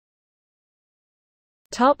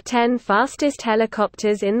Top 10 fastest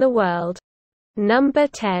helicopters in the world. Number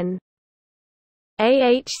 10.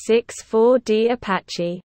 AH-64D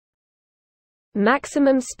Apache.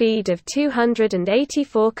 Maximum speed of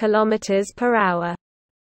 284 km per hour.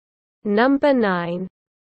 Number 9.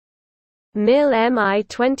 Mil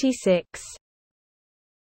Mi-26.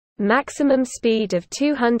 Maximum speed of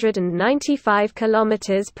 295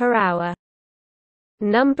 km per hour.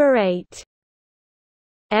 Number 8.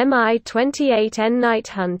 Mi-28N Night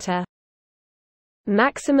Hunter.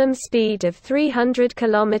 Maximum speed of 300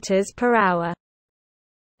 km per hour.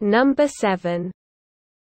 Number 7.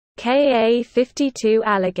 Ka-52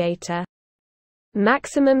 Alligator.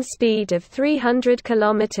 Maximum speed of 300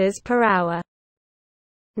 km per hour.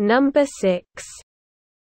 Number 6.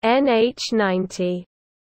 NH-90.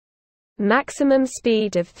 Maximum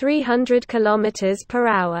speed of 300 km per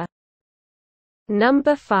hour.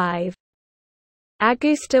 Number 5.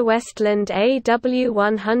 AgustaWestland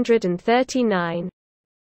AW139.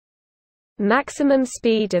 Maximum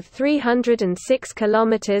speed of 306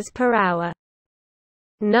 km per hour.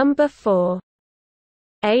 Number 4.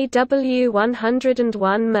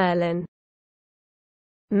 AW101 Merlin.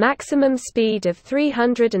 Maximum speed of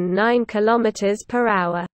 309 km per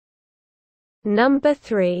hour. Number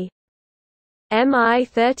 3.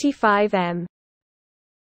 Mi-35M.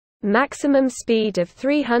 Maximum speed of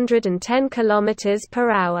 310 km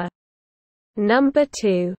per hour. Number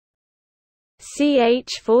 2.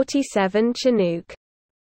 CH-47 Chinook.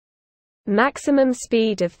 Maximum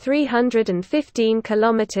speed of 315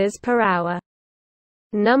 km per hour.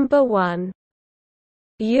 Number 1.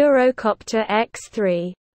 Eurocopter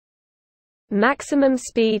X3. Maximum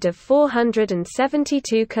speed of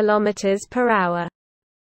 472 km per hour.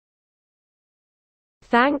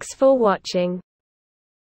 Thanks for watching.